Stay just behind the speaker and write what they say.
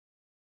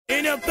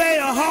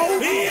NFL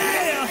hoe,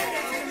 yeah.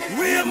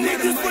 Real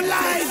niggas for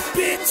life,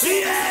 bitch,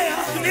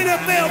 yeah.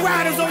 NFL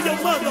riders on your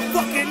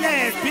motherfucking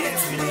ass,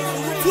 bitch.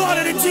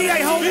 Florida the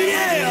GA hoe,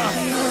 yeah.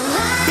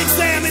 Big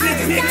Sam in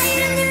this bitch,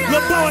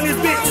 Lil Bo in this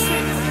bitch.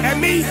 And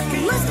me,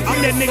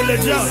 I'm that nigga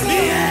Lil Joe,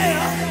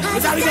 yeah.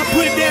 Cause I be gonna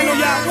put it down on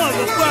y'all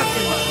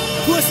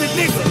motherfucking pussy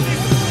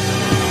niggas.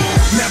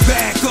 Now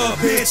back up,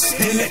 bitch,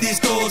 and let these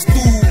doors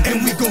move.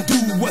 And we gon'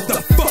 do what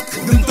the fuck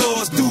them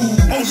doors do.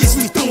 Oh yes,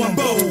 we throwing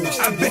bows,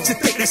 I bet you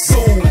think that's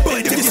so.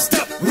 But if you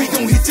stop, we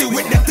gon' hit you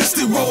with that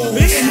dusty roll.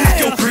 And knock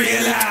your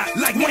grill out,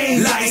 like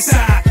Wayne lights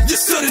out. You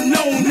should've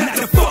known not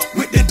to fuck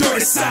with the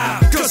dirty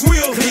side. Cause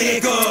we'll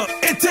pick up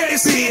and tear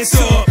his heads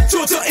up.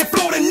 Georgia and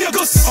Florida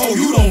niggas, oh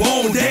you don't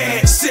want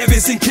that.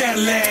 Chevys and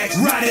Cadillacs,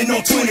 riding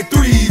on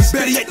 23s.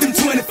 Better yet them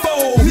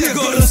 24,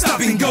 nigga done stop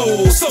and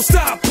go. So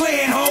stop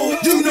playing, ho,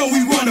 you know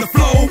we run the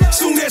flow.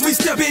 Soon as we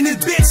step in this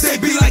bitch, they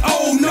be like,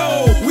 oh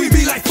no. We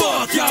be like,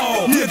 fuck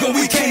y'all, nigga,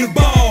 we came to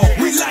ball.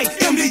 We like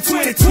MD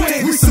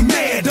 2020, we some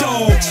mad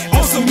dogs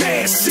on some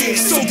mad shit,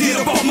 so get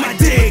up off my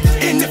dick.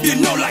 And if you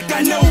know like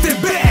I know,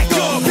 then back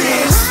up,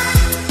 bitch.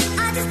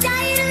 I just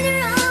died on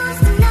your arms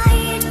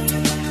tonight.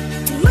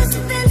 It must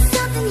have been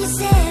something you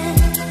said.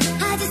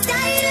 I just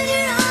died on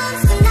your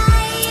arms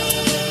tonight.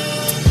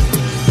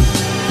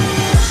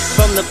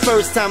 From the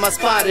first time I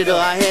spotted her,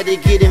 I had to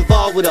get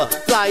involved with her.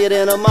 Flyer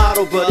than a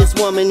model, but this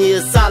woman here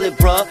is solid,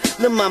 bruh.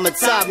 The mama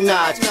top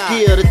notch,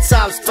 give her the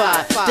top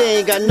spot. They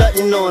ain't got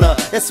nothing on her,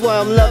 that's why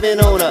I'm loving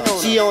on her.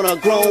 She on a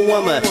grown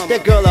woman,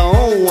 that girl her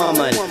own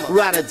woman.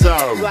 Ride a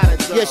dog,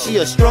 yeah, she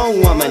a strong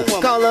woman.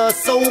 Call her a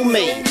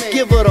soulmate,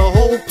 give her the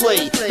whole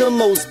plate. The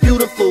most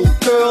beautiful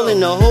girl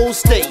in the whole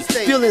state.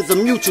 Feelings are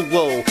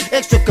mutual,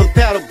 extra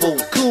compatible.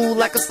 Cool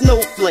like a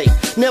snowflake,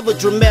 never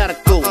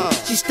dramatical.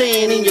 She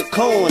staying in your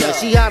corner,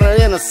 she hotter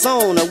than a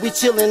sauna. We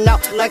chilling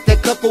out like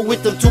that couple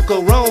with them two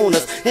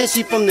Coronas. And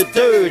she from the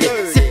dirty,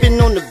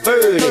 sipping on the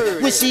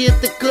birdie. When she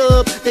hit the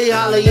club, they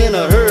holler in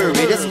a hurry.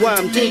 That's why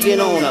I'm digging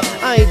on her,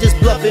 I ain't just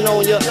bluffing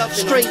on ya.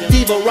 Straight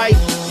diva, right?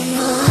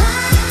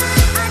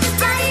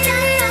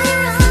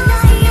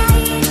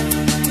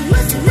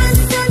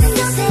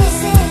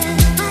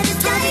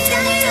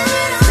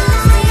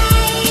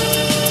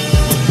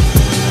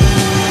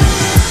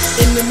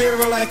 In the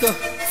mirror like a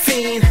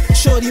fiend,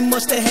 shorty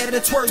must have had a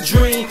twerk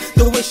dream.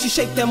 The way she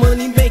shake that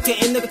money maker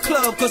in the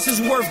club, cause it's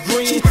worth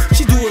green.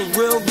 She do it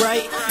real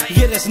right,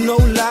 yeah, that's no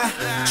lie.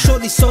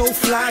 Shorty so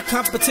fly,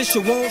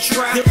 competition won't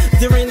try.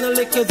 There ain't a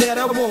liquor that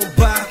I won't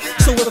buy.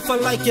 So what if I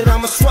like it,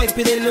 I'ma swipe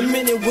it in a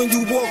minute when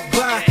you walk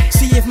by.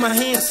 See if my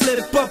hand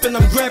slip up and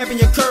I'm grabbing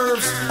your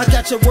curves. I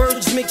got your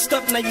words mixed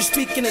up, now you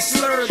speaking in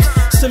slurs.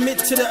 Submit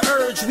to the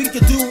urge, we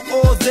could do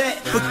all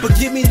that, but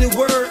give me the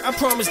word, I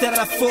promise that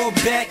I fall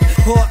back.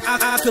 Or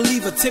I could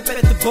leave a tip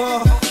at the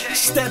bar.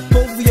 Step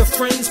over your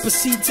friends,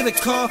 proceed to the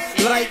car.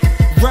 Like,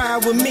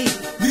 ride with me,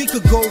 we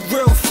could go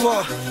real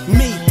far.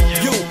 Me,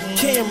 you,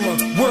 camera,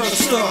 world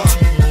star.